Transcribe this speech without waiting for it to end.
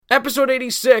Episode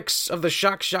 86 of the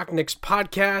Shock Knicks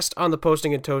podcast on the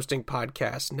Posting and Toasting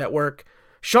Podcast Network.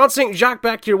 Sean St. Jacques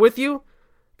back here with you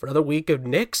for another week of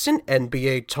Knicks and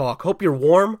NBA talk. Hope you're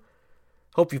warm.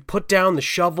 Hope you've put down the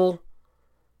shovel.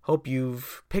 Hope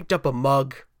you've picked up a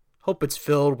mug. Hope it's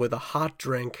filled with a hot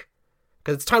drink.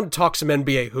 Because it's time to talk some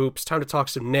NBA hoops. Time to talk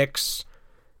some Knicks.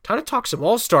 Time to talk some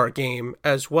All-Star game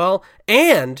as well.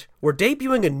 And we're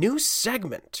debuting a new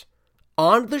segment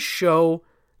on the show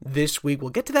this week.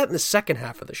 We'll get to that in the second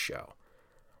half of the show.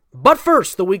 But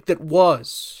first, the week that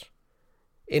was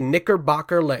in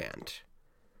Knickerbocker land.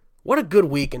 What a good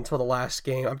week until the last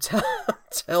game. I'm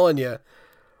telling you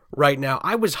right now.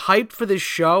 I was hyped for this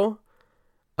show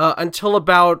until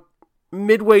about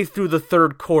midway through the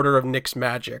third quarter of Knicks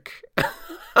Magic.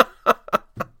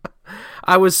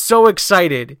 I was so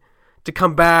excited to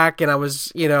come back, and I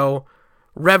was,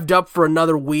 revved up for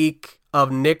another week of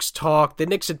Knicks talk. The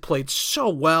Knicks had played so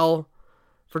well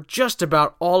for just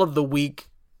about all of the week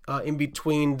in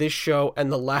between this show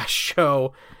and the last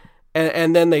show,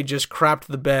 and then they just crapped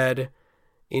the bed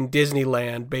in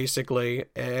Disneyland, basically,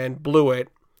 and blew it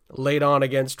late on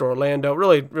against Orlando.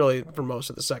 Really, for most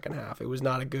of the second half. It was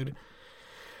not a good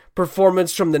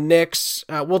performance from the Knicks.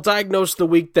 We'll diagnose the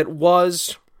week that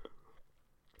was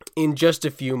in just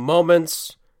a few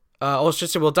moments.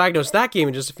 We'll diagnose that game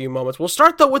in just a few moments. We'll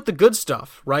start, though, with the good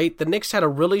stuff, right? The Knicks had a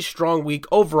really strong week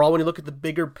overall. When you look at the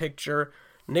bigger picture,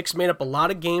 Knicks made up a lot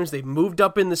of games. They moved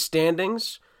up in the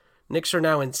standings. Knicks are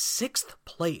now in 6th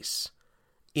place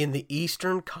in the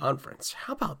Eastern Conference.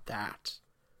 How about that?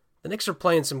 The Knicks are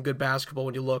playing some good basketball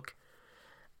when you look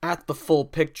at the full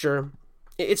picture.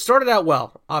 It started out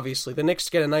well, obviously. The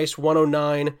Knicks get a nice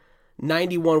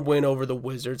 109-91 win over the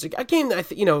Wizards. A game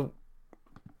that,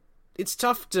 it's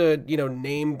tough to,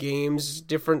 name games,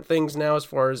 different things now as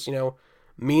far as,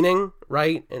 meaning,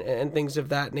 right? And things of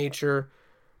that nature.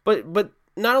 But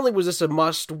not only was this a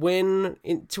must win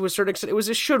to a certain extent, it was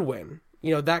a should win.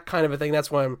 That kind of a thing. That's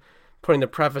why I'm putting the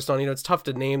preface on, it's tough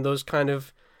to name those kind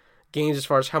of games as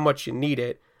far as how much you need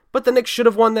it. But the Knicks should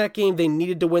have won that game. They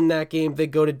needed to win that game. They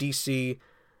go to DC.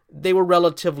 They were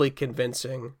relatively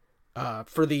convincing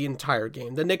for the entire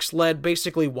game. The Knicks led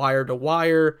basically wire to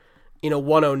wire in a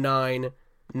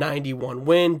 109-91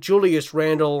 win. Julius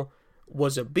Randle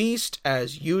was a beast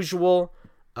as usual.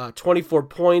 24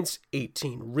 points,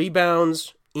 18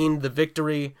 rebounds in the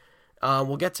victory.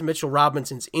 We'll get to Mitchell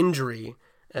Robinson's injury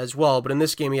as well, but in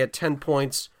this game he had 10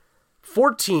 points,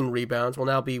 14 rebounds. Will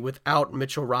now be without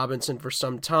Mitchell Robinson for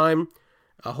some time.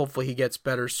 Hopefully he gets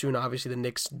better soon. Obviously the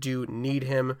Knicks do need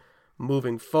him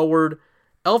moving forward.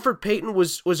 Elfrid Payton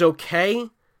was okay.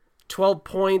 12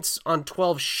 points on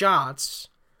 12 shots,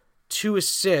 2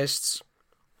 assists,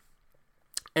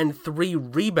 and 3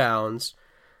 rebounds.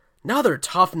 Another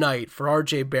tough night for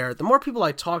RJ Barrett. The more people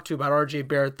I talk to about RJ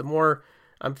Barrett, the more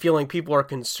I'm feeling people are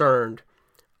concerned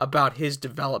about his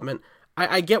development.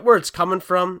 I get where it's coming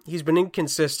from. He's been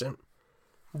inconsistent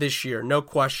this year, no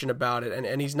question about it,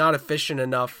 and he's not efficient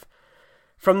enough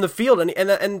from the field. And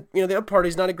the other part,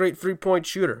 he's not a great three-point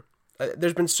shooter.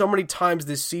 There's been so many times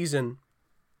this season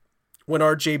when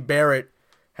RJ Barrett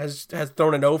has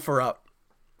thrown an 0 for up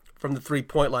from the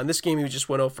three-point line. This game he just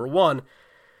went 0 for 1.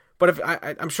 But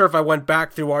I'm sure if I went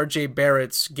back through RJ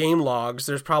Barrett's game logs,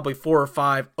 there's probably 4 or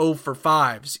 5 0 for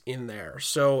 5s in there.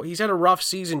 So he's had a rough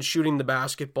season shooting the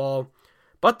basketball.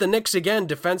 But the Knicks, again,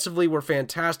 defensively were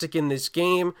fantastic in this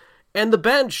game. And the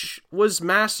bench was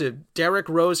massive. Derrick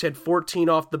Rose had 14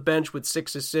 off the bench with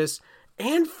 6 assists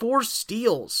and 4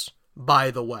 steals, by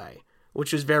the way,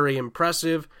 which is very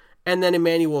impressive. And then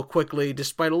Immanuel Quickley,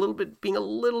 despite being a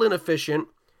little inefficient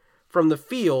from the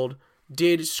field,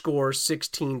 did score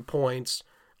 16 points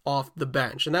off the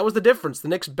bench. And that was the difference. The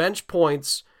Knicks bench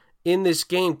points in this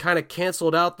game kind of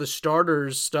canceled out the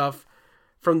starters stuff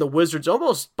from the Wizards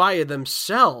almost by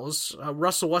themselves.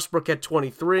 Russell Westbrook had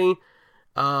 23.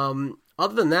 Other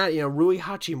than that, Rui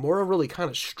Hachimura really kind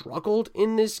of struggled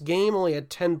in this game. Only had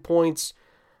 10 points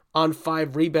on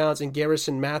 5 rebounds. And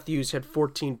Garrison Matthews had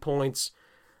 14 points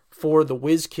for the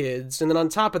Wiz Kids. And then on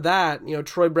top of that,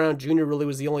 Troy Brown Jr. really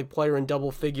was the only player in double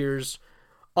figures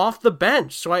off the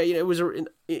bench. So it was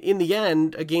in the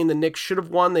end a game the Knicks should have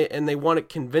won, and they won it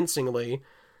convincingly. It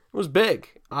was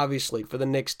big, obviously, for the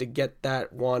Knicks to get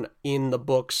that one in the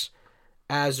books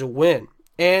as a win.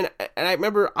 And I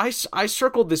remember I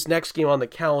circled this next game on the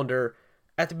calendar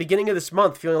at the beginning of this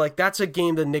month, feeling like that's a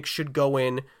game the Knicks should go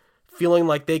in, feeling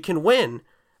like they can win.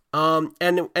 And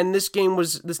this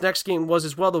next game was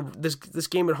as well. This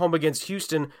game at home against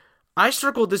Houston, I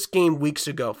circled this game weeks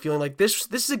ago, feeling like this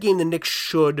is a game the Knicks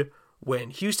should win.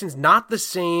 Houston's not the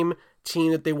same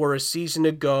team that they were a season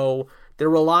ago. They're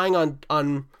relying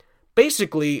on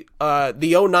basically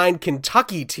the 09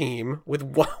 Kentucky team with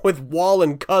Wall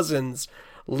and Cousins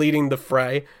leading the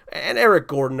fray. And Eric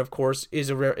Gordon, of course,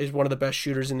 is one of the best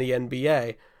shooters in the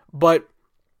NBA. But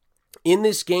in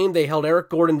this game, they held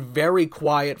Eric Gordon very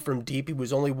quiet from deep. He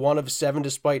was only 1 of 7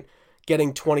 despite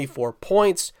getting 24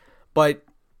 points. But,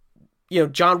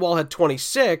 John Wall had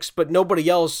 26, but nobody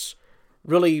else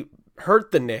really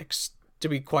hurt the Knicks, to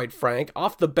be quite frank.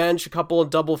 Off the bench, a couple of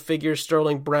double figures,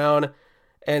 Sterling Brown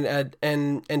and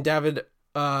David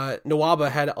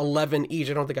Nwaba had 11 each.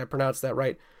 I don't think I pronounced that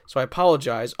right, so I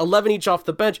apologize. 11 each off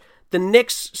the bench. The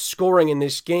Knicks scoring in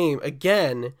this game,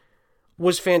 again,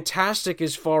 was fantastic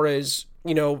as far as,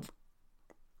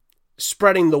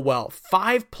 spreading the wealth.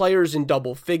 5 players in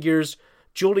double figures.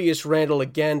 Julius Randle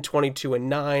again, 22 and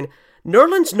 9.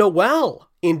 Nerlens Noel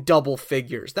in double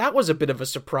figures. That was a bit of a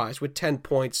surprise with 10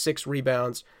 points, 6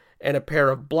 rebounds, and a pair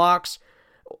of blocks.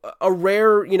 A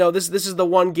rare, this is the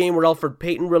one game where Elfrid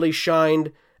Payton really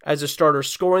shined as a starter,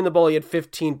 scoring the ball. He had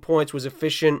 15 points, was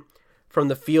efficient from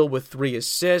the field with 3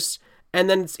 assists. And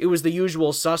then it was the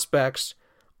usual suspects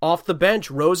off the bench,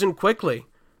 Rose and Quickly.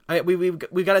 We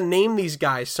got to name these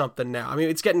guys something now. I mean,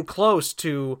 it's getting close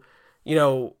to,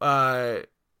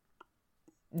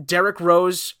 Derrick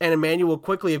Rose and Emmanuel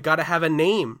Quickly have got to have a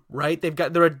name, right?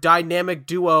 They're a dynamic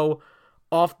duo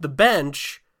off the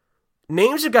bench.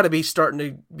 Names have got to be starting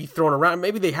to be thrown around.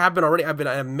 Maybe they have been already.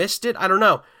 I missed it. I don't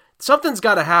know. Something's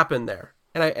got to happen there.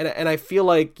 And I feel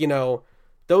like,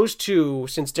 those two,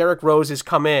 since Derrick Rose has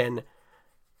come in,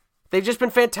 they've just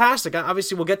been fantastic.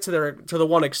 Obviously, we'll get to the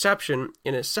one exception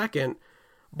in a second,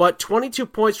 but 22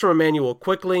 points from Emmanuel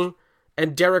Quickly,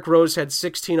 and Derrick Rose had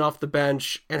 16 off the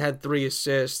bench and had 3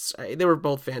 assists. They were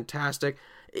both fantastic.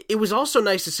 It was also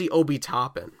nice to see Obi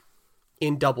Toppin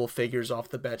in double figures off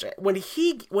the bench. When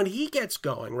he gets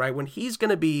going, right, when he's going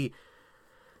to be,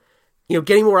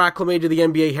 getting more acclimated to the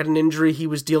NBA, he had an injury he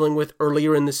was dealing with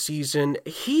earlier in the season.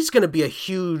 He's going to be a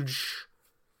huge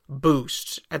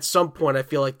boost at some point, I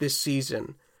feel like, this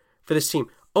season for this team.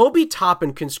 Obi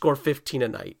Toppin can score 15 a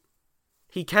night.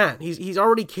 He can. He's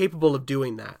already capable of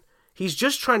doing that. He's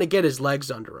just trying to get his legs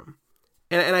under him.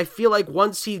 And I feel like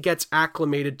once he gets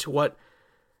acclimated to what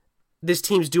this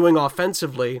team's doing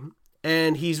offensively,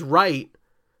 and he's right,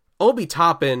 Obi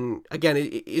Toppin, again,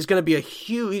 is going to be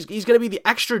he's going to be the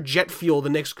extra jet fuel the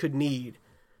Knicks could need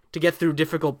to get through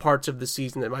difficult parts of the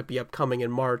season that might be upcoming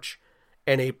in March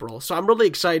and April. So I'm really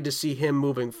excited to see him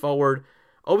moving forward.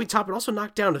 Obi Toppin also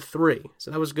knocked down to 3,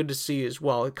 so that was good to see as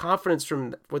well. The confidence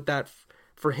with that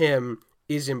for him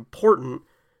is important.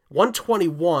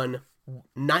 121-99.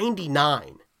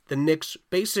 The Knicks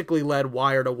basically led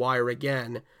wire to wire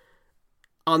again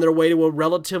on their way to a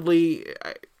relatively,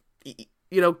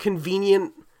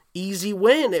 convenient, easy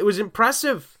win. It was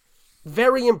impressive.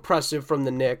 Very impressive from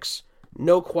the Knicks.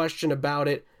 No question about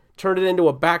it. Turned it into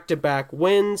a back-to-back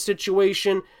win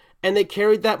situation, and they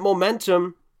carried that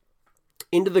momentum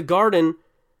into the Garden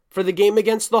for the game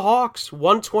against the Hawks.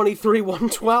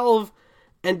 123-112.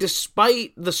 And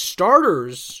despite the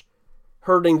starters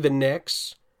hurting the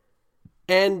Knicks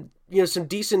and, some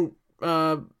decent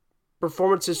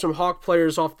performances from Hawk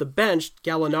players off the bench,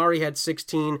 Gallinari had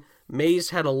 16,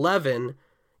 Mays had 11,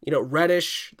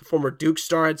 Reddish, the former Duke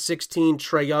star, had 16,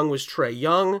 Trae Young was Trae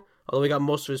Young, although he got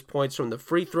most of his points from the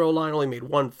free throw line, only made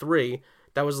 1 3.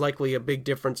 That was likely a big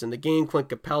difference in the game. Clint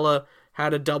Capella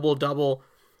had a double-double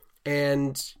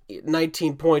and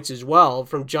 19 points as well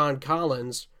from John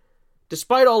Collins.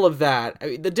 Despite all of that,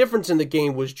 the difference in the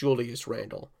game was Julius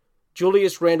Randle.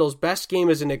 Julius Randle's best game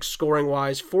as a Knicks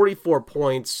scoring-wise, 44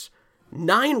 points,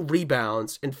 9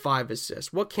 rebounds, and 5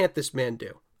 assists. What can't this man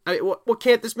do? What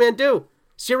can't this man do?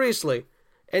 Seriously.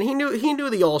 And he knew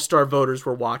the All-Star voters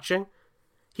were watching.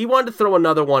 He wanted to throw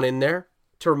another one in there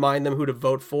to remind them who to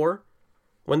vote for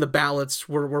when the ballots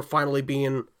were finally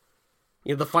being,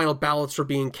 the final ballots were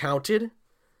being counted.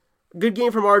 Good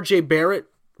game from R.J. Barrett.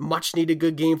 Much needed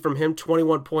good game from him,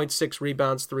 21.6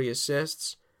 rebounds, 3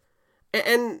 assists.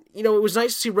 And it was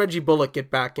nice to see Reggie Bullock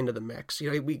get back into the mix.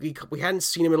 We hadn't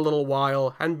seen him in a little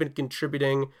while, hadn't been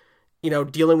contributing,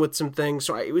 dealing with some things.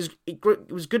 So it was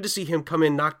good to see him come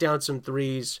in, knock down some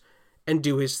threes, and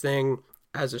do his thing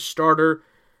as a starter.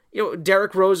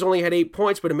 Derrick Rose only had 8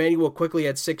 points, but Emmanuel Quickly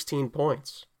had 16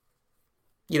 points.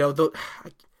 I'm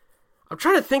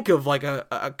trying to think of like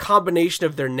a combination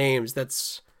of their names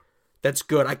that's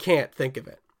good. I can't think of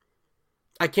it.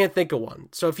 I can't think of one.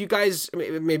 So if you guys,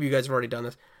 maybe you guys have already done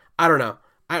this. I don't know.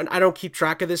 I don't keep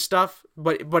track of this stuff,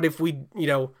 but if we,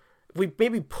 if we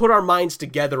maybe put our minds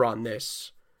together on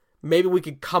this, maybe we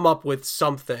could come up with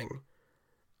something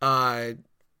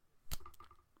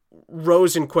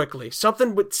Rose and Quickly.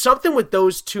 Something with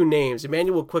those two names,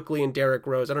 Immanuel Quickley and Derrick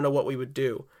Rose. I don't know what we would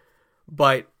do,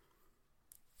 but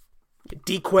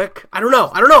D Quick. I don't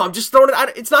know. I'm just throwing it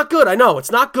out. It's not good. I know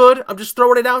it's not good. I'm just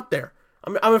throwing it out there.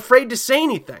 I'm afraid to say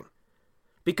anything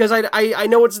because I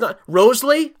know it's not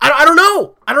Rosalie. I don't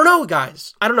know. I don't know,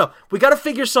 guys. I don't know. We got to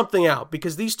figure something out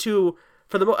because these two,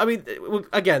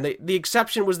 again, the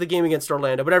exception was the game against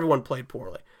Orlando, but everyone played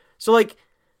poorly. So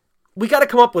we got to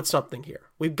come up with something here.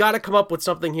 We've got to come up with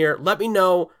something here. Let me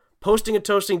know,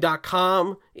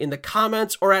 postingandtoasting.com in the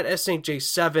comments or at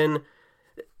SNJ7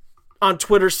 on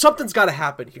Twitter. Something's got to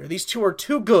happen here. These two are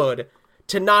too good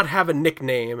to not have a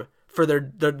nickname for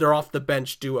their off the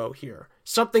bench duo here.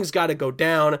 Something's got to go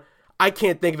down. I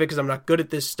can't think of it because I'm not good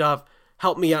at this stuff.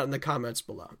 Help me out in the comments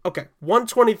below. Okay,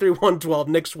 123-112,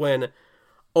 Knicks win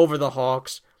over the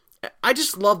Hawks. I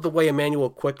just love the way Immanuel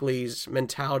Quickley's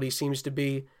mentality seems to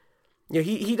be.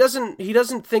 He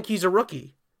doesn't think he's a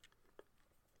rookie.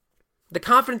 The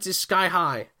confidence is sky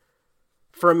high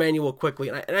for Immanuel Quickley,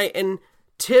 and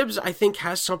Tibbs I think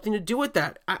has something to do with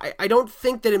that. I don't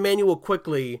think that Immanuel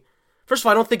Quickley. First of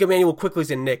all, I don't think Immanuel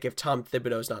Quickley's a Knick if Tom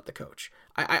Thibodeau is not the coach.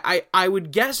 I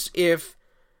would guess if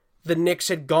the Knicks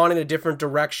had gone in a different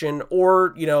direction,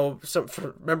 or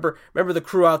remember the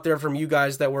crew out there from you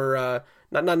guys that were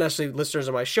not necessarily listeners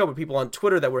of my show, but people on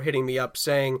Twitter that were hitting me up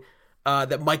saying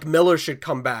that Mike Miller should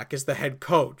come back as the head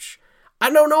coach.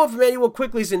 I don't know if Immanuel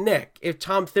Quickley's a Knick if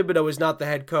Tom Thibodeau is not the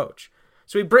head coach.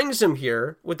 So he brings him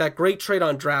here with that great trade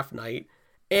on draft night,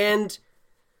 and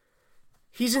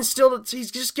he's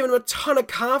just given him a ton of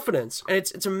confidence, and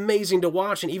it's amazing to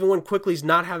watch. And even when Quickley's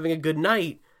not having a good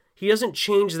night, he doesn't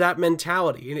change that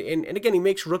mentality. And again, he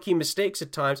makes rookie mistakes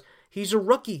at times. He's a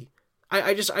rookie.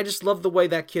 I just love the way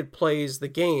that kid plays the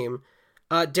game.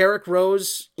 Derrick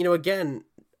Rose, again,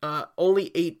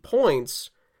 only 8 points,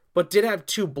 but did have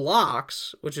 2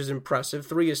 blocks, which is impressive,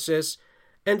 3 assists,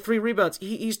 and 3 rebounds.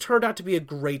 He's turned out to be a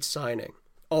great signing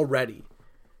already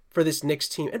for this Knicks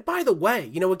team. And by the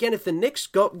way, again, if the Knicks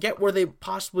get where they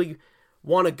possibly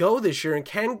want to go this year and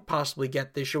can possibly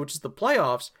get this year, which is the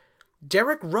playoffs,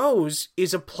 Derrick Rose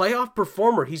is a playoff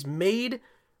performer. He's made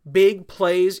big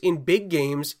plays in big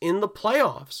games in the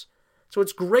playoffs. So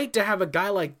it's great to have a guy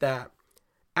like that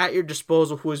at your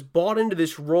disposal who has bought into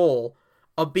this role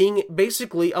of being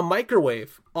basically a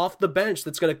microwave off the bench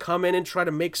that's going to come in and try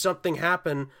to make something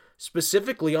happen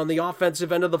specifically on the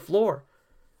offensive end of the floor.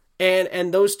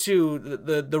 And those two,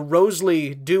 the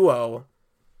Rosalie duo,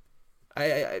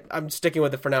 I'm sticking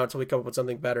with it for now until we come up with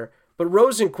something better. But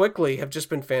Rose and Quickley have just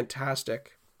been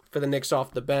fantastic for the Knicks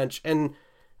off the bench. And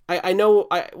I know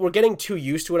we're getting too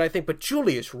used to it, I think, but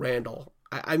Julius Randle,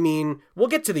 I mean, we'll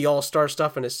get to the all-star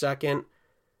stuff in a second.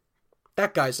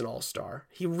 That guy's an all-star.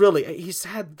 He's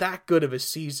had that good of a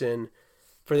season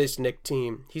for this Knicks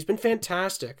team. He's been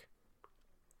fantastic.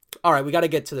 All right, we got to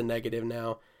get to the negative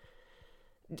now.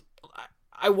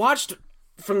 I watched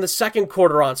from the second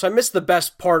quarter on, so I missed the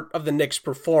best part of the Knicks'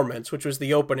 performance, which was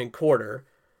the opening quarter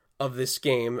of this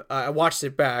game. I watched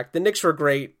it back. The Knicks were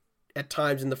great at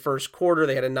times in the first quarter.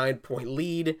 They had a 9-point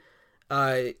lead.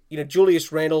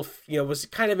 Julius Randle, was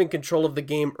kind of in control of the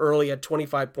game early at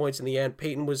 25 points in the end.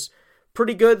 Peyton was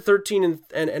pretty good, 13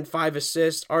 and 5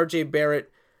 assists. RJ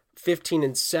Barrett, 15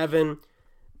 and 7.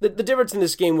 The difference in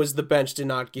this game was the bench did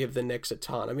not give the Knicks a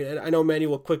ton. I mean, I know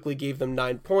Immanuel Quickley gave them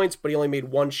 9 points, but he only made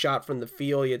 1 shot from the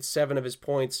field. He had 7 of his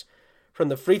points from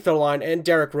the free throw line, and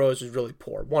Derrick Rose was really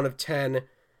poor. 1 of 10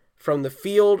 from the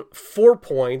field, 4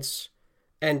 points,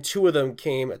 and 2 of them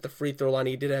came at the free throw line.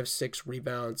 He did have 6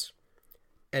 rebounds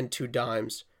and 2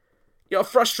 dimes. A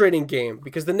frustrating game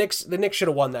because the Knicks should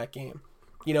have won that game.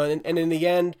 And in the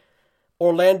end,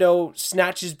 Orlando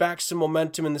snatches back some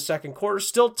momentum in the second quarter.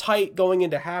 Still tight going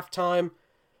into halftime.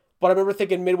 But I remember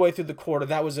thinking midway through the quarter,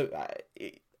 that was the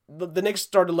Knicks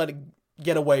started to let it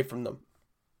get away from them.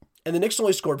 And the Knicks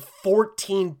only scored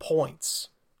 14 points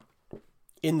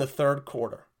in the third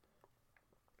quarter.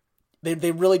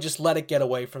 They really just let it get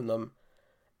away from them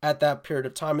at that period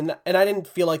of time. And I didn't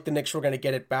feel like the Knicks were going to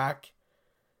get it back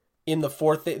in the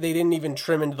fourth. They didn't even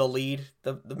trim into the lead.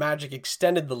 The Magic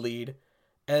extended the lead.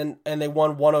 And they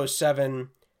won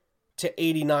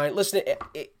 107-89. Listen,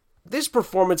 this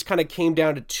performance kind of came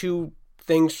down to 2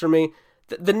 things for me.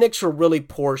 The Knicks were really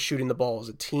poor shooting the ball as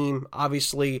a team.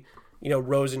 Obviously,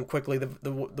 Rose and Quickley,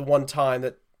 the one time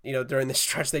that, during this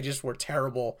stretch, they just were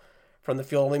terrible from the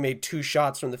field. Only made 2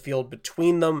 shots from the field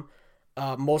between them.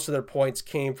 Most of their points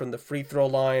came from the free throw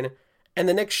line. And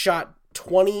the Knicks shot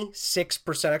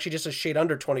 26%, actually just a shade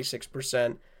under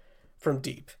 26% from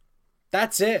deep.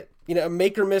 That's it. A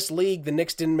make or miss league, the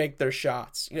Knicks didn't make their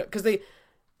shots. Because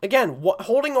again,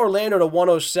 holding Orlando to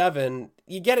 107,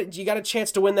 you get it. You got a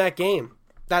chance to win that game.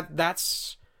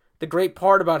 That's the great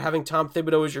part about having Tom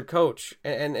Thibodeau as your coach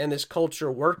and this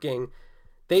culture working.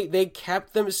 They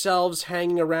kept themselves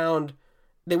hanging around.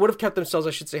 They would have kept themselves,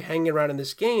 I should say, hanging around in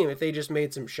this game if they just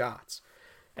made some shots.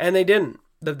 And they didn't.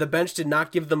 The bench did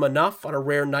not give them enough on a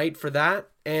rare night for that.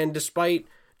 And despite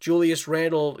Julius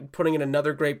Randle putting in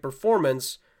another great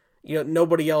performance,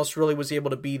 nobody else really was able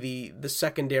to be the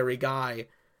secondary guy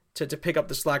to pick up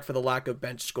the slack for the lack of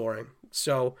bench scoring.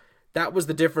 So that was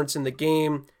the difference in the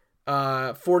game.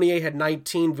 Fournier had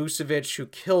 19. Vucevic, who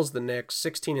kills the Knicks,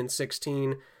 16 and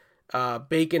 16.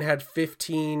 Bacon had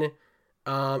 15.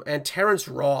 And Terrence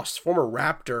Ross, former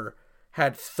Raptor,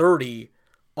 had 30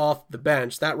 off the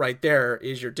bench. That right there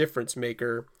is your difference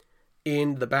maker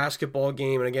in the basketball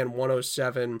game. And again,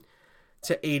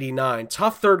 107-89.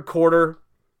 Tough third quarter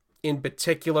in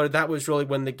particular. That was really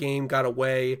when the game got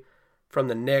away from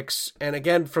the Knicks. And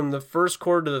again, from the first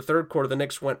quarter to the third quarter, the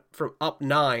Knicks went from up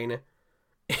 9,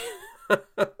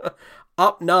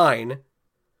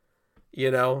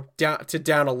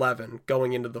 down 11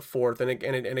 going into the fourth, and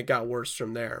it got worse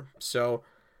from there. So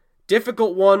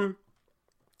difficult one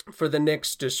for the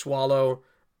Knicks to swallow.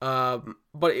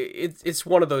 But it's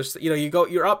one of those,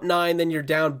 you're up 9, then you're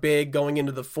down big going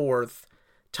into the fourth.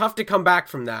 Tough to come back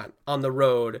from that on the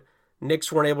road.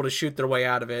 Knicks weren't able to shoot their way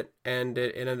out of it, and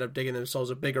it ended up digging themselves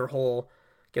a bigger hole,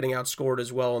 getting outscored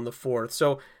as well in the fourth.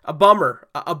 So a bummer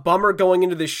going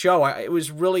into this show. It was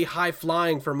really high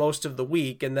flying for most of the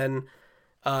week, and then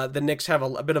the Knicks have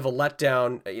a bit of a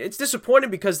letdown. It's disappointing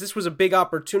because this was a big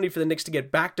opportunity for the Knicks to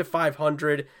get back to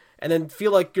 500 and then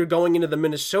feel like you're going into the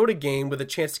Minnesota game with a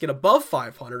chance to get above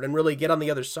 500 and really get on the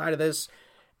other side of this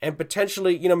and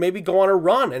potentially, maybe go on a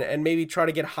run and maybe try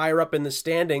to get higher up in the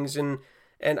standings. And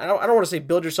I don't want to say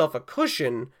build yourself a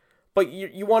cushion, but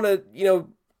you want to,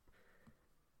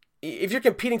 if you're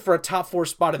competing for a top 4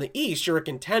 spot in the East, you're a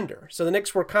contender. So the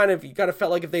Knicks were you kind of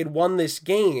felt like if they'd won this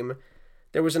game,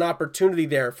 there was an opportunity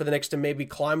there for the Knicks to maybe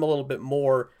climb a little bit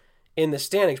more in the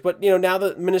standings. But, now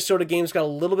the Minnesota game's got a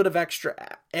little bit of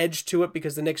extra edge to it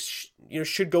because the Knicks,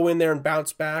 should go in there and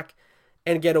bounce back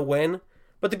and get a win.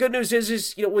 But the good news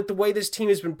is with the way this team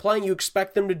has been playing, you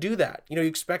expect them to do that. You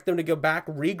expect them to go back,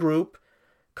 regroup.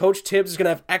 Coach Tibbs is going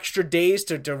to have extra days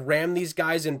to ram these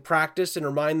guys in practice and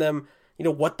remind them,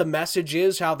 what the message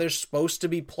is, how they're supposed to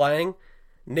be playing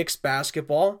Knicks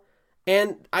basketball.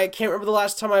 And I can't remember the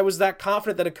last time I was that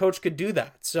confident that a coach could do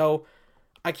that. So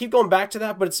I keep going back to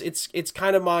that, but it's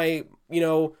kind of my,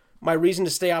 my reason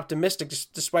to stay optimistic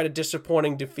despite a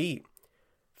disappointing defeat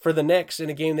for the Knicks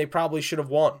in a game they probably should have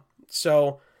won.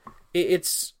 So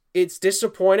it's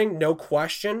disappointing, no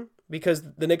question, because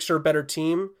the Knicks are a better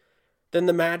team than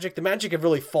the Magic. The Magic have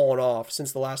really fallen off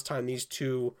since the last time these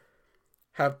two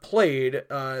have played.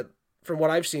 From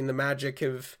what I've seen, the Magic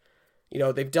have,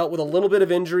 they've dealt with a little bit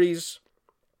of injuries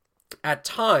at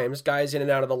times, guys in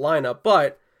and out of the lineup,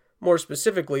 but more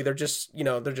specifically, they're just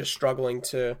struggling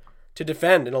to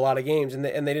defend in a lot of games, and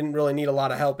they didn't really need a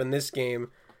lot of help in this game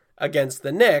against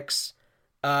the Knicks.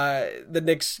 The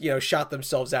Knicks, shot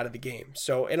themselves out of the game.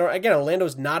 So, and again,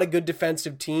 Orlando's not a good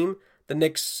defensive team. The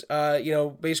Knicks,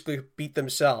 basically beat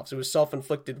themselves. It was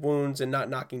self-inflicted wounds and not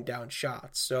knocking down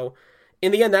shots. So,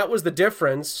 in the end, that was the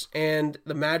difference, and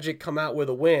the Magic come out with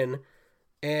a win,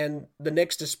 and the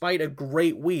Knicks, despite a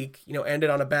great week,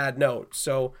 ended on a bad note.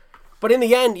 So, but in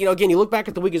the end, again, you look back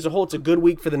at the week as a whole, it's a good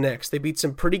week for the Knicks. They beat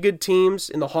some pretty good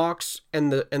teams in the Hawks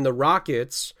and the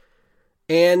Rockets,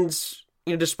 and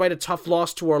despite a tough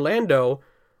loss to Orlando,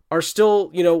 are still,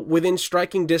 within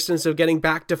striking distance of getting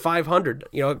back to 500.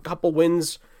 A couple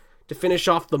wins to finish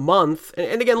off the month.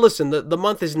 And again, listen, the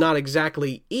month is not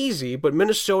exactly easy, but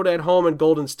Minnesota at home and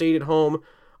Golden State at home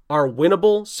are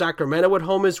winnable. Sacramento at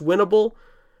home is winnable.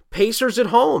 Pacers at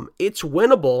home, it's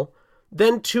winnable.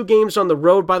 Then 2 games on the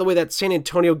road. By the way, that San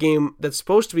Antonio game that's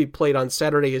supposed to be played on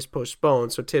Saturday is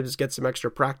postponed, so Tibbs gets some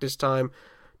extra practice time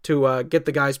to get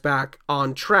the guys back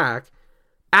on track.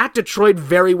 At Detroit,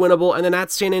 very winnable, and then at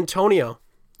San Antonio.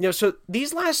 So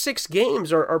these last 6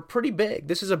 games are pretty big.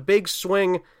 This is a big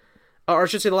swing, or I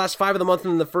should say the last 5 of the month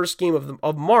and then the first game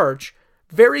of March.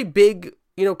 Very big,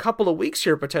 couple of weeks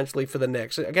here potentially for the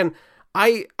Knicks. Again,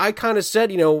 I kind of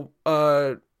said,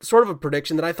 sort of a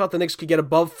prediction that I thought the Knicks could get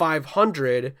above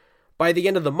 500 by the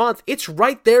end of the month. It's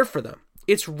right there for them.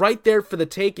 It's right there for the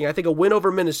taking. I think a win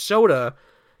over Minnesota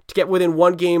to get within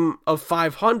 1 game of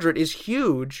 500 is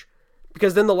huge,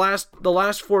 because then the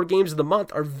last 4 games of the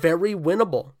month are very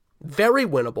winnable. Very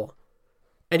winnable.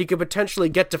 And you could potentially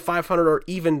get to 500 or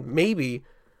even maybe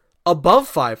above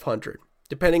 500,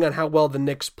 depending on how well the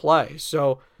Knicks play.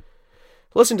 So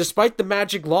listen, despite the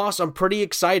Magic loss, I'm pretty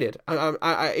excited.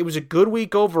 It was a good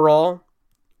week overall.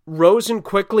 Rose and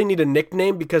Quickly need a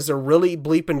nickname because they're really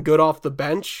bleeping good off the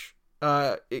bench,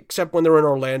 except when they're in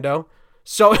Orlando.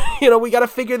 So, we got to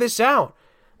figure this out.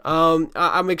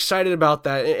 I'm excited about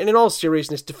that. And in all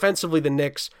seriousness, defensively, the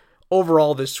Knicks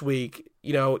overall this week,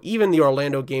 even the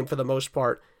Orlando game for the most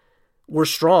part, were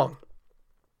strong.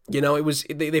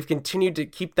 They've continued to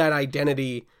keep that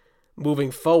identity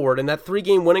moving forward. And that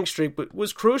 3-game winning streak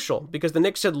was crucial because the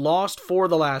Knicks had lost 4 of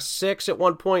the last 6 at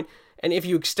one point. And if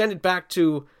you extend it back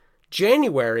to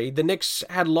January, the Knicks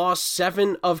had lost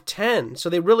 7 of 10. So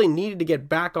they really needed to get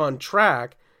back on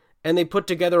track. And they put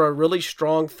together a really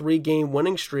strong 3-game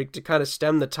winning streak to kind of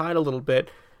stem the tide a little bit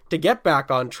to get back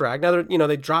on track. Now,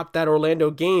 they dropped that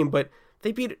Orlando game, but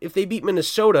if they beat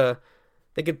Minnesota,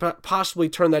 they could possibly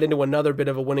turn that into another bit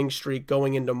of a winning streak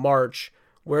going into March,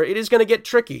 where it is going to get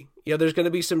tricky. There's going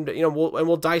to be some,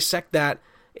 we'll dissect that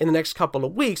in the next couple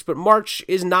of weeks, but March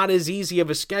is not as easy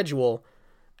of a schedule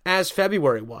as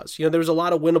February was. There was a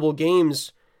lot of winnable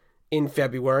games in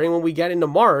February, and when we get into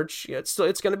March, it's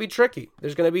going to be tricky.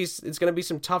 It's going to be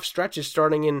some tough stretches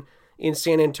starting in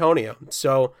San Antonio.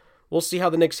 So we'll see how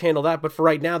the Knicks handle that. But for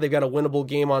right now, they've got a winnable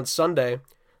game on Sunday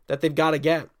that they've got to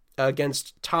get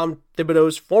against Tom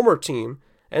Thibodeau's former team,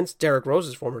 and Derrick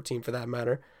Rose's former team for that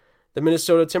matter, the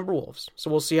Minnesota Timberwolves. So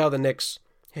we'll see how the Knicks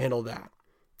handle that.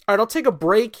 All right, I'll take a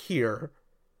break here.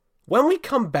 When we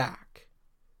come back,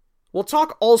 we'll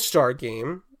talk All-Star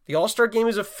Game. The All-Star Game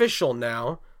is official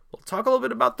now. We'll talk a little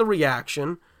bit about the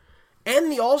reaction.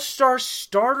 And the All-Star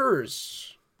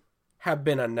starters have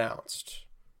been announced.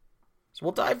 So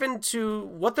we'll dive into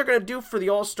what they're going to do for the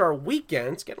All-Star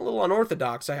weekend. It's getting a little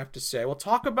unorthodox, I have to say. We'll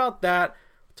talk about that.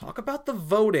 We'll talk about the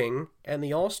voting and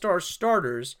the All-Star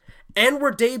starters. And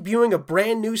we're debuting a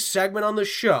brand new segment on the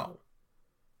show.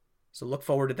 So look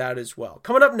forward to that as well.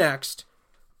 Coming up next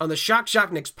on the Shock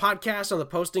Shock Knicks podcast on the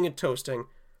Posting and Toasting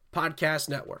Podcast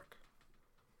Network.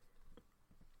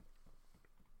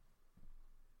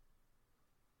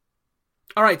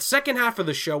 All right, second half of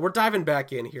the show, we're diving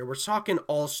back in here. We're talking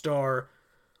All-Star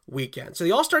Weekend. So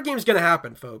the All-Star Game is going to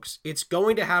happen, folks. It's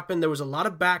going to happen. There was a lot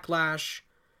of backlash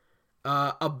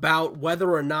about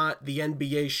whether or not the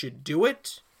NBA should do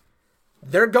it.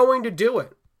 They're going to do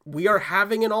it. We are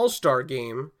having an All-Star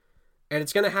Game, and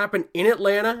it's going to happen in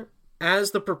Atlanta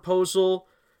as the proposal.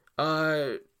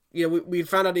 We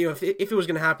found out if it was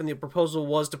going to happen, the proposal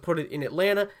was to put it in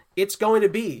Atlanta. It's going to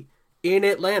be in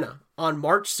Atlanta on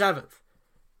March 7th.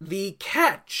 The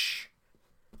catch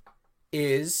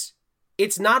is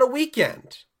it's not a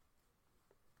weekend.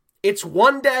 It's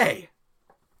one day.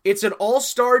 It's an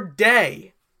all-star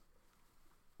day,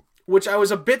 which I was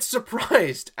a bit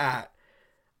surprised at,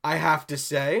 I have to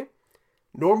say.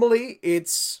 Normally,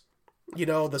 it's,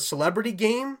 the celebrity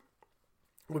game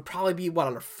would probably be,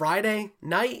 on a Friday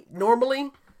night,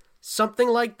 normally? Something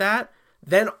like that.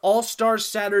 Then All-Star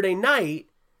Saturday night.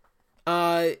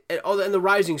 And the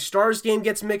Rising Stars game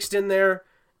gets mixed in there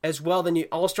as well. Then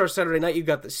All-Star Saturday night, you've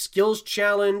got the Skills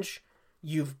Challenge,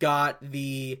 you've got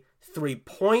the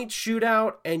 3-point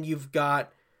shootout, and you've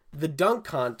got the dunk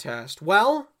contest.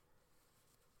 Well,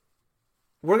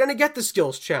 we're going to get the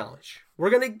Skills Challenge. We're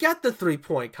going to get the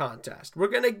 3-point contest. We're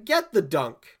going to get the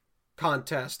dunk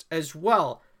contest as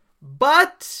well.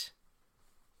 But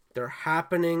they're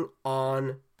happening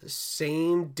on the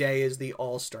same day as the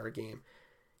All-Star Game.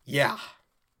 Yeah,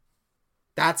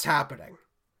 that's happening.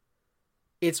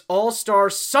 It's All-Star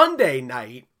Sunday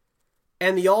night,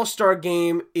 and the All-Star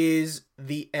Game is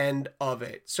the end of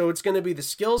it. So it's going to be the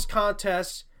skills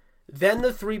contest, then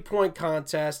the 3-point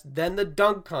contest, then the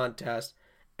dunk contest,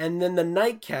 and then the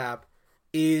nightcap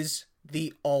is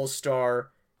the All-Star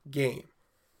Game.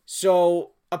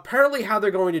 So apparently how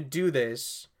they're going to do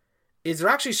this is they're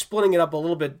actually splitting it up a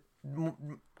little bit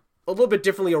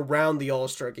differently around the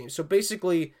All-Star Game. So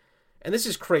basically, and this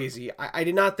is crazy, I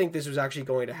did not think this was actually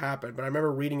going to happen, but I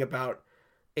remember reading about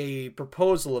a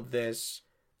proposal of this,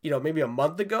 maybe a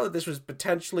month ago, that this was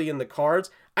potentially in the cards.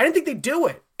 I didn't think they'd do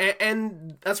it,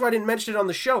 and that's why I didn't mention it on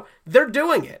the show. They're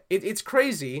doing it. It's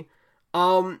crazy,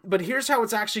 but here's how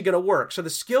it's actually going to work. So the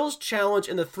skills challenge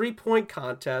and the 3-point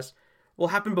contest will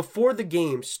happen before the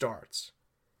game starts.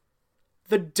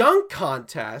 The dunk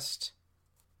contest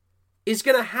is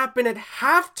going to happen at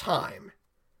halftime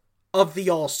of the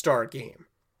All-Star Game.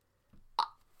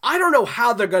 I don't know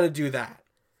how they're going to do that.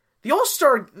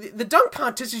 The dunk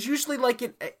contest is usually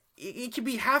it could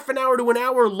be half an hour to an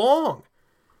hour long,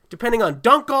 depending on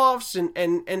dunk-offs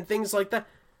and things like that.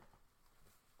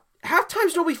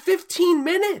 Halftime's normally 15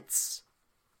 minutes.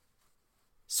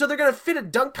 So they're going to fit a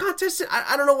dunk contest in?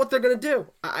 I don't know what they're going to do.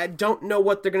 I don't know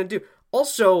what they're going to do.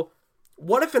 Also,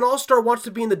 what if an all-star wants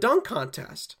to be in the dunk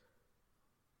contest?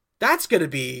 That's going to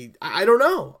be, I don't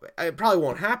know. It probably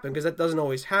won't happen because that doesn't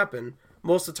always happen.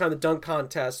 Most of the time, the dunk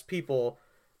contest people,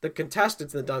 the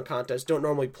contestants in the dunk contest don't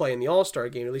normally play in the all-star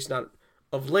game, at least not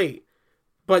of late.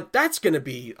 But that's going to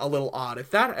be a little odd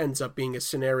if that ends up being a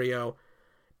scenario.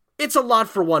 It's a lot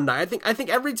for one night. I think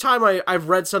every time I've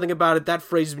read something about it, that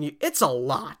phrase has been used. It's a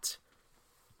lot.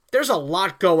 There's a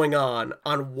lot going on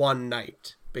one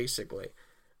night, basically.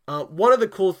 One of the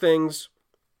cool things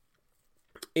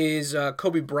is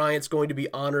Kobe Bryant's going to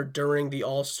be honored during the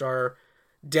All-Star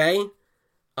Day.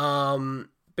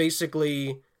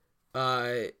 Basically,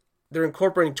 they're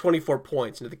incorporating 24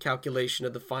 points into the calculation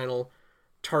of the final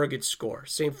target score.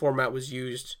 Same format was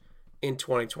used in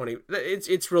 2020.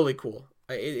 It's really cool.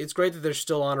 It's great that they're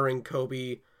still honoring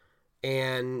Kobe,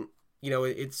 and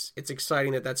it's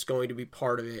exciting that that's going to be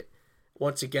part of it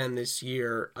once again this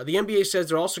year. The NBA says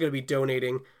they're also going to be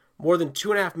donating more than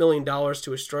 $2.5 million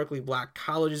to historically black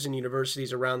colleges and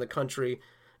universities around the country,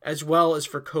 as well as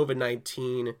for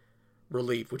COVID-19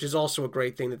 relief, which is also a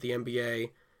great thing that the NBA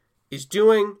is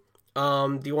doing.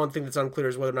 The one thing that's unclear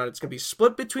is whether or not it's going to be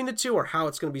split between the two or how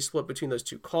it's going to be split between those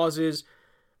two causes.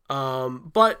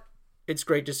 But it's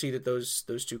great to see that those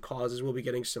two causes will be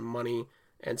getting some money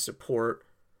and support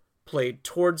paid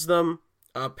towards them,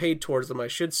 I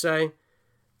should say.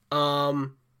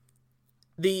 The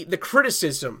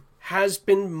criticism has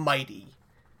been mighty.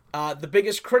 The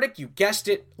biggest critic, you guessed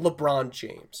it, LeBron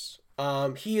James.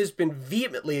 He has been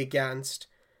vehemently against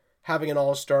having an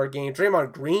all-star game.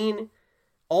 Draymond Green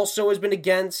also has been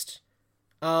against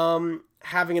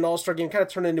having an all-star game. Kind of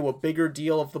turned into a bigger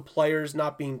deal of the players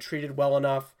not being treated well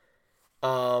enough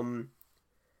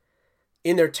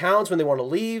in their towns when they want to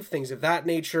leave, things of that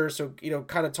nature. So,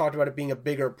 kind of talked about it being a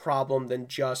bigger problem than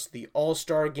just the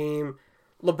all-star game.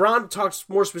 LeBron talks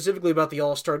more specifically about the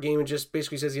all-star game and just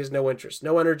basically says he has no interest,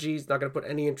 no energy. He's not going to put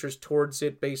any interest towards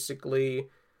it, basically.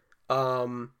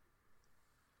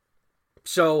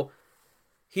 So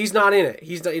he's not in it.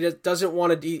 He doesn't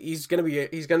want to. He's going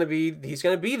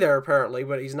to be there apparently,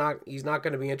 but he's not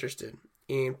going to be interested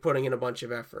in putting in a bunch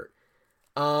of effort.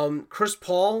 Chris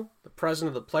Paul, the president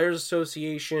of the Players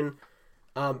Association,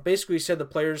 basically said the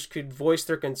players could voice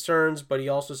their concerns, but he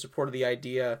also supported the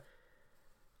idea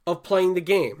of playing the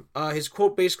game. His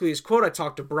quote, I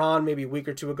talked to Bron maybe a week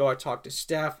or two ago. I talked to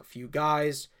Steph, a few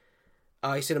guys.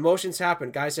 He said emotions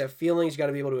happen. Guys have feelings. You got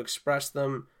to be able to express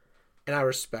them, and I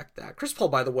respect that. Chris Paul,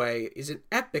 by the way, is an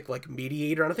epic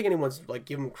mediator. I don't think anyone's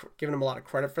giving him a lot of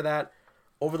credit for that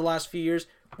over the last few years.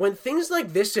 When things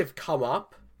like this have come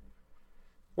up,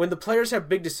 when the players have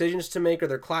big decisions to make or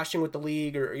they're clashing with the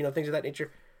league or things of that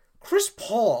nature, Chris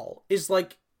Paul is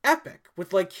epic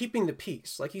with keeping the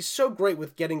peace. He's so great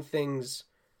with getting things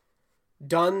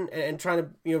done and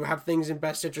trying to have things in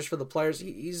best interest for the players.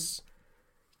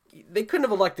 They couldn't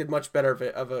have elected much better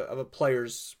of a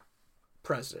players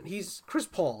president. Chris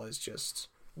Paul is just,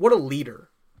 what a leader,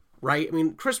 right? I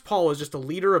mean, Chris Paul is just a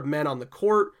leader of men on the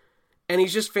court, and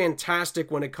he's just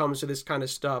fantastic when it comes to this kind of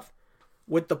stuff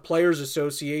with the Players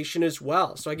Association as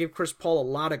well. So I give Chris Paul a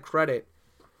lot of credit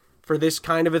for this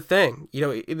kind of a thing.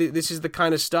 This is the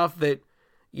kind of stuff that,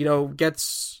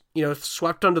 gets,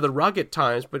 swept under the rug at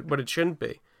times, but it shouldn't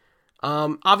be.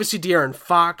 Obviously, De'Aaron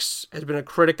Fox has been a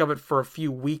critic of it for a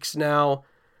few weeks now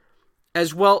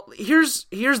as well. Here's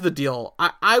the deal.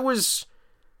 I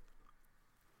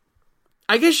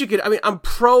guess you could, I'm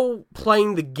pro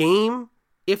playing the game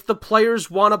if the players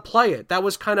want to play it. That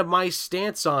was kind of my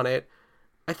stance on it.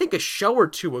 I think a show or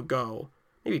two ago,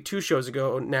 maybe 2 shows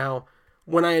ago now,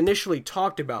 when I initially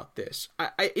talked about this.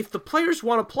 If the players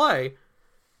want to play,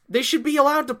 they should be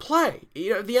allowed to play.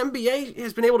 The NBA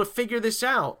has been able to figure this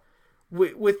out.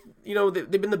 With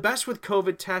they've been the best with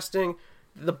COVID testing,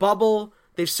 the bubble.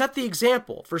 They've set the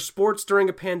example for sports during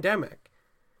a pandemic.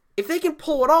 If they can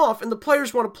pull it off and the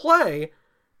players want to play,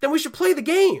 then we should play the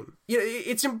game.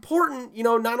 It's important,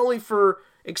 not only for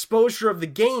exposure of the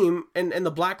game and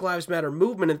the Black Lives Matter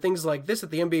movement and things like this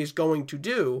that the NBA is going to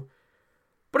do,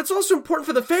 but it's also important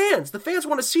for the fans. The fans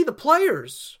want to see the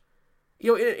players.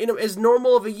 In as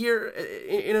normal of a year,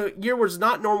 in a year where it's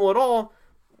not normal at all,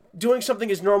 doing something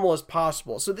as normal as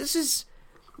possible. So this is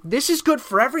good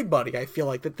for everybody. I feel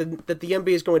like that the NBA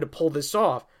is going to pull this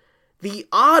off. The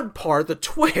odd part, the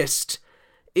twist,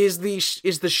 is the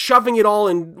shoving it all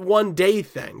in one day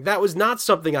thing. That was not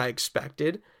something I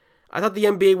expected. I thought the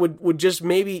NBA would just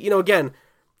maybe, again,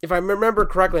 if I remember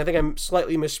correctly, I think I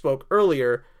slightly misspoke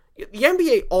earlier. the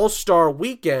NBA All-Star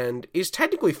Weekend is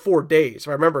technically 4 days, if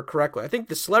I remember correctly. I think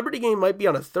the Celebrity Game might be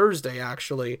on a Thursday,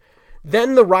 actually.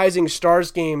 Then the Rising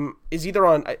Stars game is either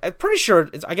on, I'm pretty sure,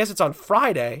 I guess it's on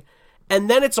Friday. And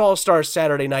then it's All-Star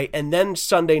Saturday night. And then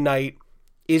Sunday night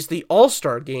is the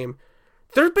All-Star game.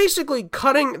 They're basically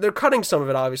cutting some of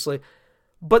it, obviously.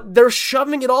 But they're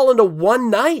shoving it all into one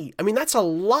night. I mean, that's a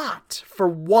lot for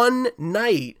one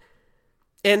night.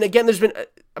 And again, there's been,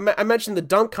 I mentioned the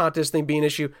dunk contest thing being an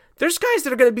issue. There's guys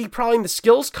that are going to be probably in the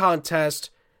skills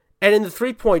contest and in the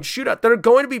three-point shootout that are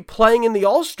going to be playing in the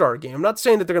All-Star game. I'm not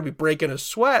saying that they're going to be breaking a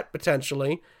sweat,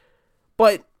 potentially,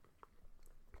 but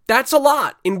that's a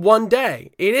lot in one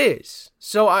day. It is.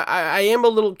 So I am a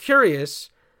little curious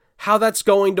how that's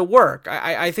going to work.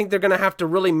 I think they're going to have to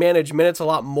really manage minutes a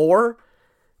lot more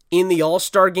in the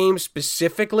All-Star game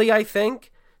specifically, I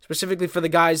think. Specifically for the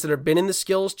guys that have been in the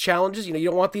skills challenges. You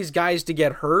don't want these guys to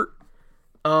get hurt.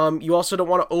 You also don't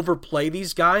want to overplay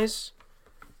these guys.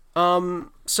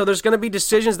 So there's going to be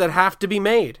decisions that have to be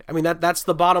made. I mean, that's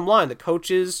the bottom line. The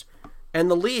coaches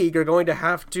and the league are going to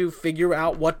have to figure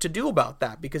out what to do about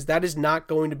that, because that is not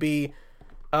going to be,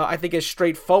 I think, as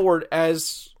straightforward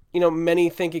as, many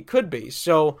think it could be.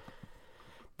 So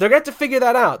they're going to have to figure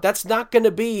that out. That's not going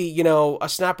to be, a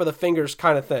snap of the fingers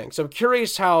kind of thing. So I'm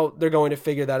curious how they're going to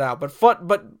figure that out.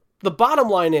 But the bottom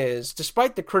line is,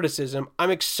 despite the criticism,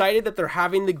 I'm excited that they're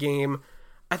having the game.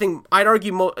 I think I'd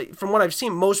argue, from what I've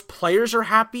seen, most players are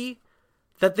happy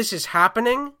that this is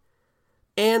happening.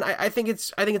 And I think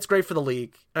it's great for the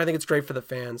league. I think it's great for the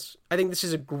fans. I think this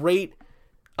is a great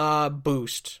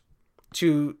boost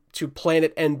to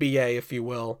Planet NBA, if you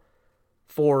will,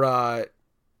 for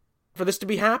this to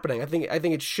be happening. I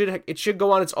think it should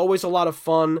go on. It's always a lot of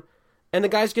fun, and the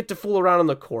guys get to fool around on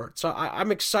the court. So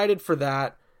I'm excited for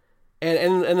that.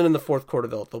 And then in the fourth quarter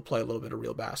they'll play a little bit of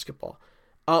real basketball.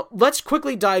 Let's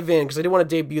quickly dive in, because I didn't want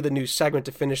to debut the new segment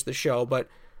to finish the show, but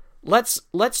let's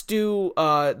do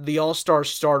the All-Star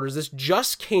starters. This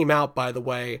just came out, by the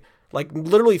way, like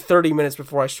literally 30 minutes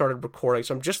before I started recording,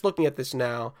 so I'm just looking at this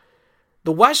now.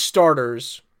 The West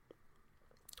starters: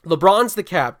 LeBron's the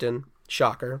captain,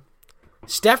 shocker.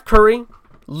 Steph Curry,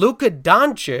 Luka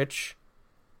Doncic,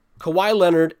 Kawhi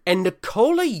Leonard, and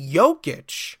Nikola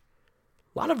Jokic.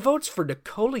 A lot of votes for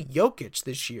Nikola Jokic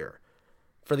this year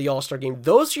for the All-Star game.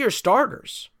 Those are your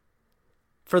starters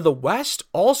for the West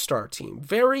All-Star team.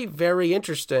 Very, very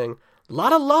interesting. A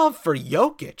lot of love for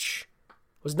Jokic.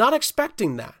 Was not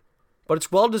expecting that, but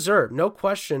it's well-deserved. No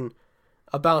question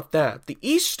about that. The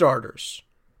East starters.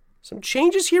 Some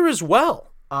changes here as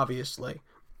well, obviously.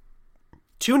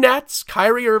 2 Nets,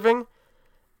 Kyrie Irving,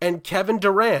 and Kevin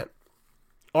Durant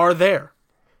are there.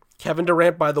 Kevin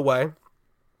Durant, by the way,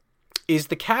 is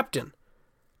the captain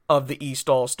of the East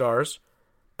All-Stars.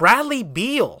 Bradley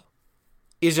Beal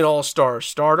is an All-Star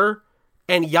starter,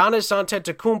 and Giannis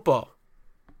Antetokounmpo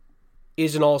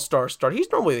is an All-Star starter.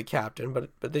 He's normally the captain,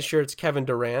 but this year it's Kevin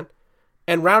Durant.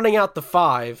 And rounding out the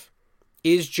 5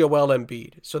 is Joel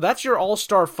Embiid. So that's your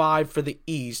All-Star 5 for the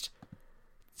East.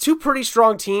 2 pretty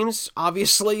strong teams,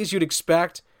 obviously, as you'd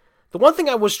expect. The one thing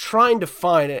I was trying to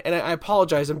find, and I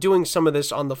apologize, I'm doing some of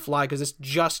this on the fly because this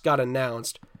just got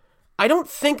announced. I don't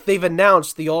think they've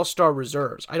announced the All-Star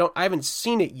reserves. I haven't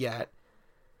seen it yet.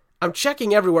 I'm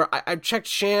checking everywhere. I've checked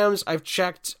Shams. I've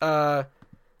checked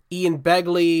Ian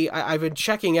Begley. I've been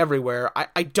checking everywhere.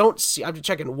 I don't see. I've been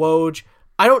checking Woj.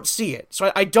 I don't see it.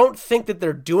 So I don't think that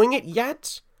they're doing it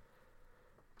yet.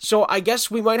 So I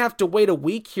guess we might have to wait a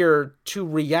week here to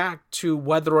react to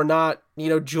whether or not,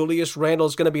 Julius Randle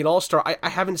is going to be an All-Star. I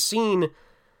haven't seen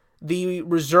the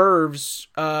reserves.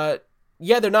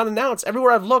 Yeah, they're not announced.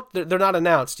 Everywhere I've looked, they're not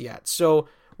announced yet. So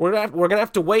we're gonna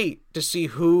have to wait to see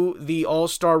who the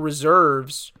All-Star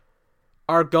reserves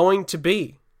are going to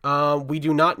be. We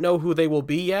do not know who they will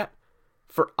be yet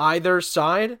for either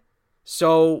side.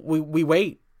 So we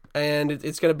wait, and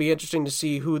it's going to be interesting to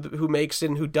see who makes it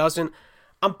and who doesn't.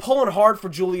 I'm pulling hard for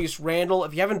Julius Randle.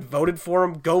 If you haven't voted for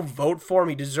him, go vote for him.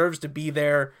 He deserves to be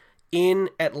there in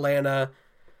Atlanta.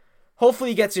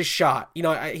 Hopefully he gets his shot.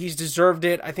 He's deserved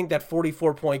it. I think that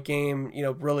 44-point game,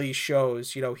 really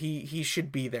shows, he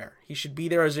should be there. He should be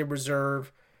there as a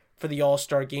reserve for the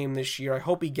All-Star game this year. I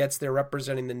hope he gets there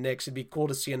representing the Knicks. It'd be cool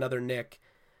to see another Knick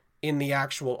in the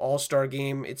actual All-Star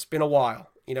game. It's been a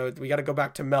while. We got to go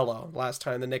back to Melo. Last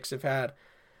time the Knicks have had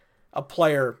a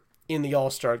player in the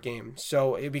All-Star game.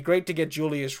 So it'd be great to get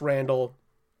Julius Randle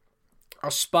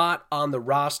a spot on the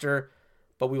roster,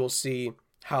 but we will see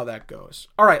how that goes.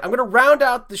 All right, I'm going to round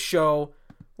out the show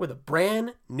with a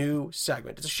brand new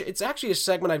segment. It's actually a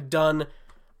segment I've done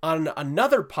on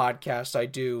another podcast I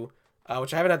do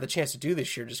which I haven't had the chance to do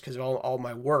this year just because of all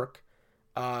my work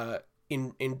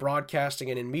in broadcasting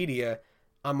and in media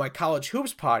on my College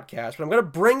Hoops podcast. But I'm going to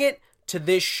bring it to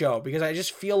this show because I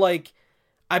just feel like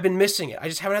I've been missing it. I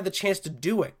just haven't had the chance to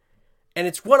do it. And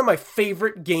it's one of my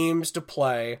favorite games to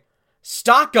play.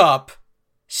 Stock up,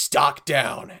 stock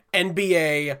down.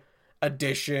 NBA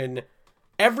edition.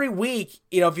 Every week,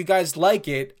 if you guys like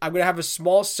it, I'm going to have a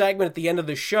small segment at the end of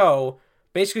the show,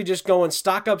 basically just going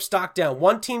stock up, stock down.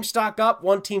 One team stock up,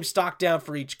 one team stock down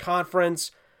for each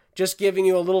conference. Just giving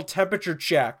you a little temperature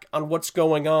check on what's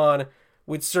going on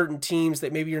with certain teams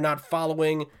that maybe you're not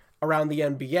following around the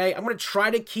NBA. I'm going to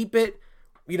try to keep it,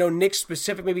 Knicks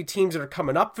specific, maybe teams that are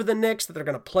coming up for the Knicks that they're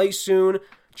going to play soon,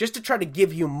 just to try to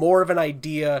give you more of an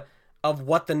idea of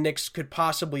what the Knicks could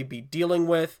possibly be dealing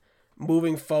with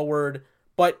moving forward.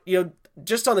 But,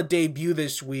 just on the debut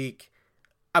this week,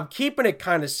 I'm keeping it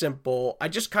kind of simple. I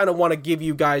just kind of want to give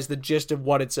you guys the gist of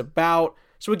what it's about.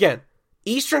 So again,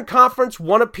 Eastern Conference,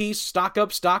 one apiece, stock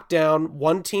up, stock down,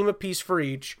 one team apiece for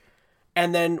each.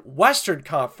 And then Western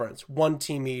Conference, one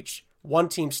team each, one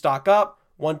team stock up,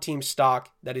 one team stock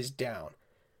that is down.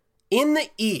 In the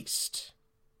East,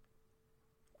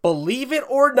 believe it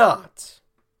or not,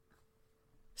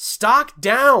 stock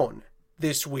down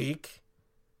this week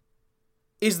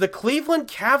is the Cleveland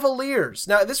Cavaliers.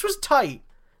 Now, this was tight.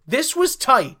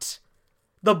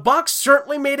 The Bucks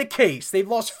certainly made a case. They've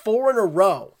lost 4 in a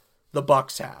row. The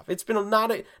Bucks have. It's been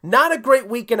not a great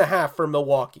week and a half for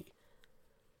Milwaukee.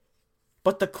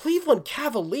 But the Cleveland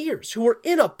Cavaliers, who were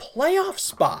in a playoff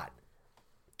spot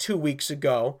 2 weeks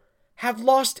ago, have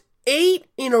lost 8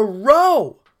 in a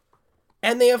row.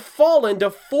 And they have fallen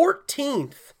to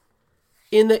 14th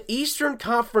in the Eastern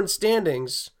Conference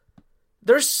standings.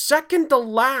 They're second to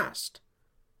last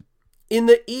in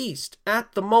the East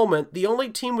at the moment. The only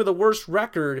team with a worse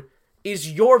record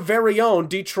is your very own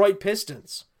Detroit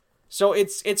Pistons. So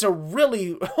it's a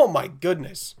really, oh my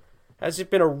goodness, has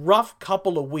it been a rough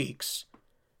couple of weeks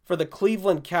for the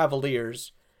Cleveland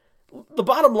Cavaliers. The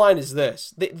bottom line is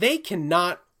this. They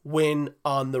cannot win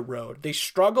on the road. They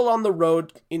struggle on the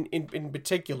road in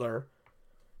particular.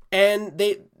 And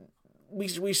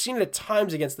we've seen it at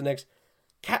times against the Knicks.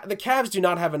 The Cavs do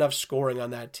not have enough scoring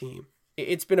on that team.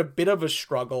 It's been a bit of a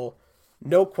struggle,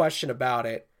 no question about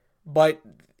it. But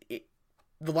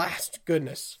the last,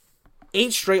 goodness,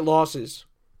 8 straight losses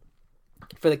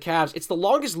for the Cavs. It's the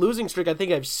longest losing streak I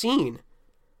think I've seen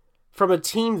from a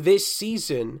team this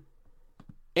season.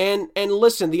 And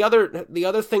listen, the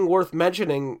other thing worth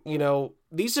mentioning,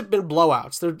 these have been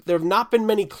blowouts. There have not been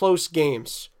many close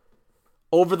games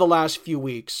over the last few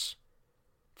weeks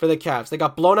for the Cavs. They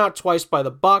got blown out twice by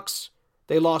the Bucks.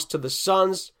 They lost to the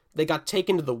Suns. They got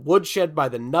taken to the woodshed by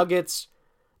the Nuggets.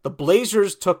 The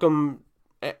Blazers took them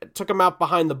out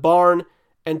behind the barn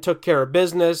and took care of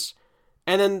business.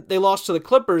 And then they lost to the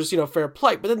Clippers, fair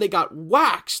play. But then they got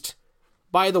waxed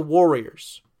by the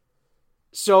Warriors.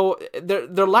 So their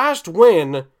last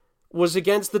win was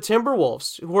against the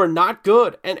Timberwolves, who are not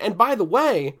good. And by the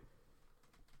way,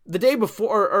 the day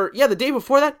before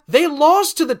that, they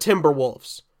lost to the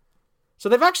Timberwolves. So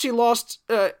they've actually lost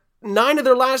 9 of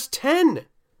their last 10.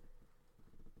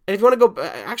 And if you want to go,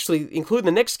 actually, including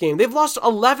the Knicks game, they've lost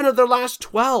 11 of their last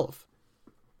 12.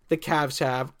 The Cavs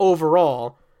have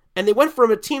overall. And they went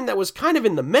from a team that was kind of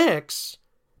in the mix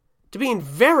to being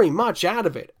very much out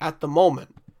of it at the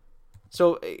moment.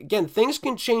 So, again, things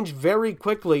can change very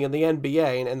quickly in the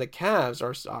NBA, and the Cavs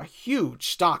are a huge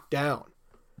stock down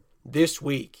this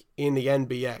week in the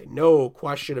NBA. No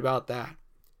question about that.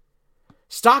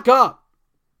 Stock up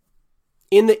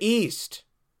in the East.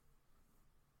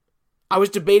 I was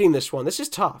debating this one. This is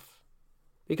tough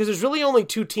because there's really only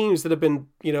 2 teams that have been,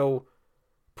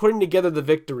 putting together the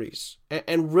victories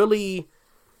and really,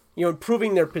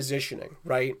 improving their positioning,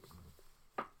 right?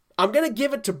 I'm going to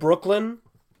give it to Brooklyn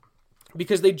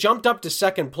because they jumped up to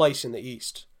second place in the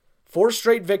East. 4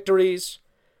 straight victories.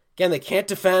 Again, they can't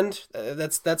defend.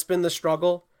 That's been the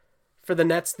struggle for the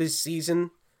Nets this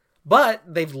season. But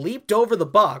they've leaped over the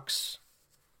Bucks,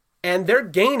 and they're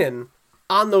gaining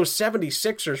on those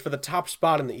 76ers for the top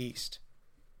spot in the East.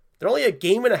 They're only a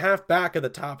game and a half back of the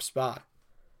top spot.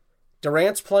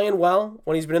 Durant's playing well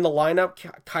when he's been in the lineup.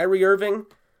 Kyrie Irving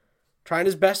trying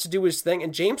his best to do his thing.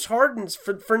 And James Harden's,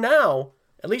 for now,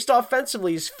 at least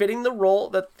offensively, is fitting the role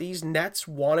that these Nets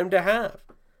want him to have.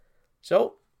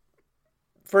 So,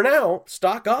 for now,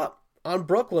 stock up on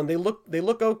Brooklyn. They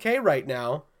look okay right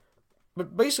now.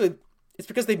 But basically, it's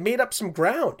because they've made up some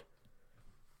ground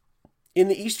in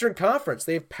the Eastern Conference.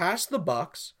 They've passed the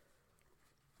Bucks.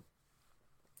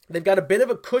 They've got a bit of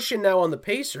a cushion now on the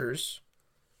Pacers.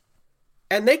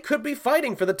 And they could be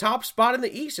fighting for the top spot in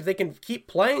the East if they can keep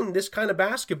playing this kind of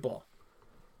basketball.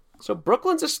 So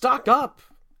Brooklyn's a stock up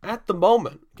at the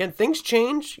moment. Again, things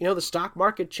change. The stock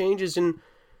market changes in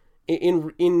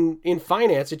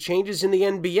finance. It changes in the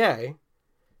NBA.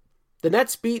 The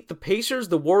Nets beat the Pacers,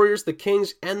 the Warriors, the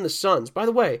Kings, and the Suns. By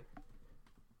the way,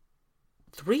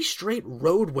 3 straight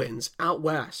road wins out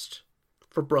west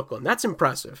for Brooklyn. That's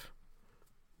impressive.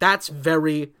 That's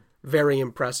very, very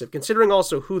impressive, considering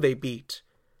also who they beat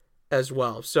as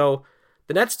well. So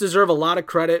the Nets deserve a lot of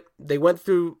credit. They went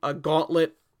through a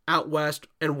gauntlet out west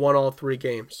and won all 3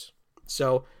 games.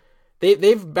 So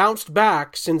they've bounced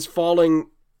back since falling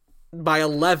by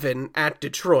 11 at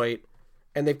Detroit,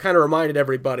 and they've kind of reminded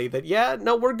everybody that,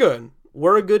 we're good.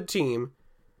 We're a good team,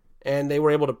 and they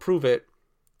were able to prove it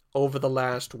over the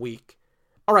last week.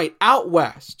 All right, out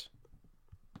west.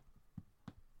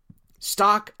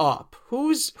 Stock up.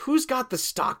 Who's got the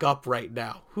stock up right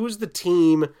now? Who's the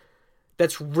team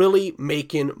that's really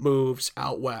making moves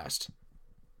out west?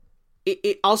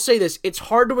 I'll say this. It's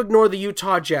hard to ignore the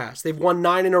Utah Jazz. They've won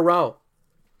 9 in a row.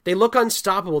 They look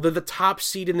unstoppable. They're the top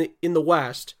seed in the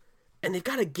West, and they've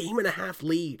got a 1.5 game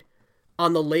lead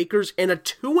on the Lakers and a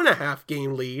 2.5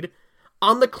 game lead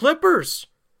on the Clippers.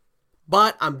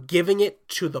 But I'm giving it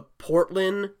to the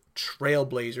Portland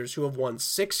Trailblazers, who have won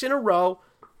 6 in a row.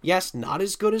 Yes, not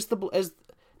as good as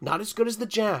the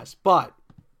Jazz, but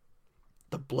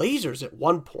the Blazers at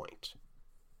one point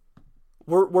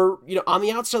were on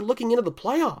the outside looking into the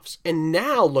playoffs, and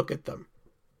now look at them.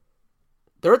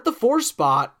 They're at the 4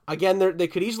 spot. Again, they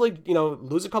could easily,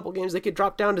 lose a couple games. They could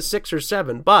drop down to 6 or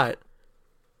 7, but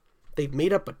they've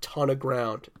made up a ton of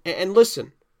ground. And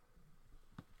listen,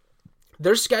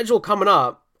 their schedule coming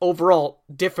up, overall,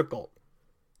 difficult.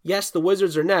 Yes, the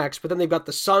Wizards are next, but then they've got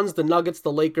the Suns, the Nuggets,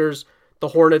 the Lakers, the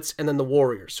Hornets, and then the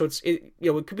Warriors. So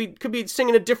it could be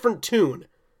singing a different tune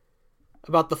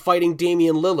about the fighting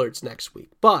Damian Lillards next week.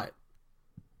 But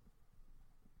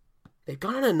they've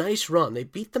gone on a nice run. They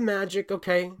beat the Magic,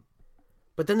 okay,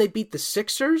 but then they beat the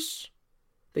Sixers.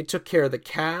 They took care of the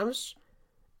Cavs,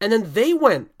 and then they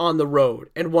went on the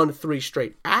road and won 3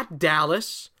 straight at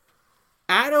Dallas,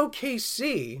 at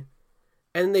OKC.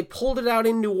 And they pulled it out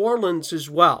in New Orleans as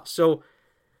well. So,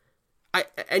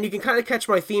 and you can kind of catch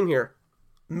my theme here.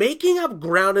 Making up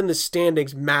ground in the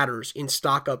standings matters in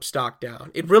stock up, stock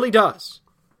down. It really does.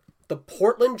 The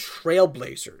Portland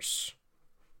Trailblazers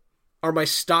are my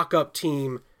stock up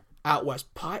team out west.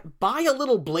 Buy a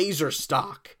little Blazer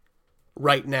stock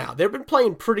right now. They've been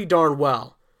playing pretty darn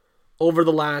well over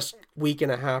the last 1.5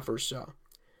 weeks or so.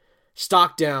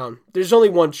 Stock down. There's only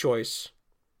one choice.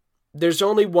 There's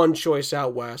only one choice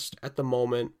out west at the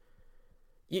moment.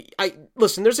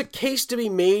 Listen, there's a case to be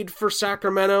made for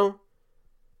Sacramento,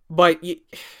 but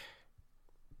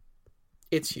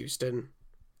it's Houston.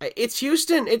 It's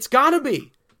Houston. It's got to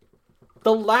be.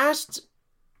 The last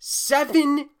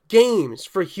 7 games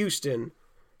for Houston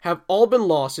have all been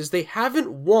losses. They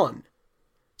haven't won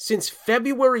since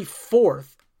February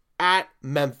 4th at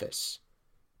Memphis.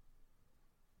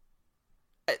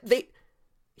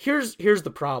 Here's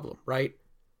the problem, right?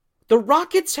 The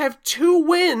Rockets have 2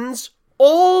 wins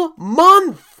all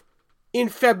month in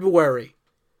February.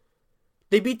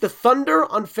 They beat the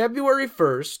Thunder on February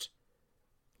 1st,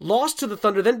 lost to the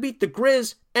Thunder, then beat the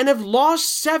Grizz, and have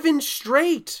lost 7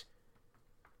 straight.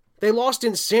 They lost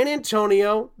in San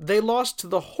Antonio. They lost to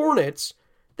the Hornets.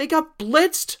 They got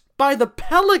blitzed by the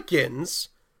Pelicans.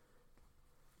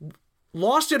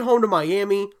 Lost at home to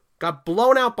Miami. Got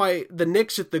blown out by the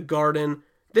Knicks at the Garden.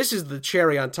 This is the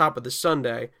cherry on top of the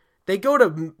sundae. They go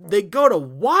to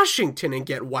Washington and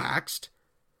get waxed.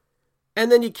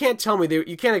 And then you can't tell me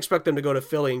you can't expect them to go to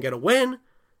Philly and get a win.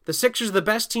 The Sixers are the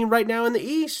best team right now in the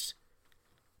East.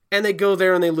 And they go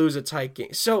there and they lose a tight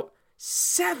game. So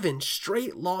 7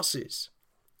 straight losses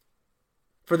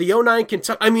for the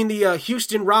the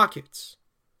Houston Rockets.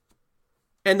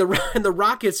 And the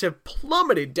Rockets have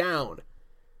plummeted down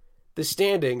the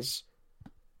standings.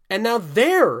 And now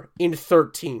they're in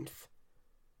 13th.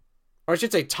 Or I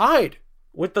should say tied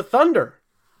with the Thunder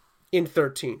in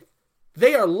 13th.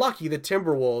 They are lucky the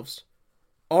Timberwolves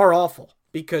are awful.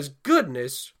 Because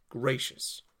goodness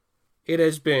gracious, it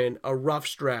has been a rough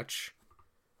stretch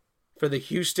for the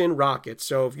Houston Rockets.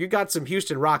 So if you got some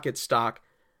Houston Rockets stock,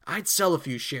 I'd sell a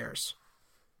few shares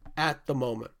at the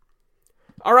moment.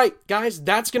 All right, guys,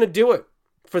 that's going to do it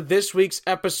for this week's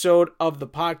episode of the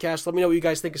podcast. Let me know what you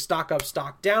guys think of stock up,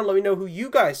 stock down. Let me know who you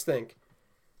guys think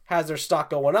has their stock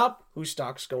going up, whose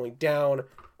stock's going down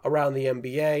around the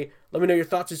NBA. Let me know your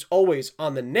thoughts, as always,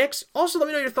 on the Knicks. Also, let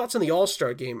me know your thoughts on the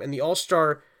All-Star game and the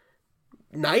All-Star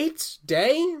night,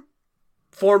 day.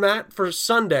 format for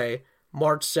Sunday,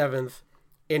 March 7th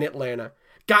in Atlanta.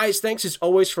 Guys, thanks as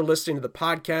always for listening to the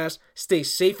podcast. Stay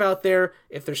safe out there.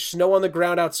 If there's snow on the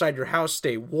ground outside your house,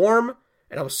 stay warm.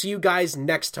 And I will see you guys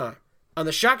next time on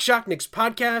the Shock Knicks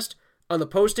podcast on the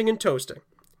Posting and Toasting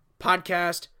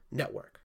Podcast Network.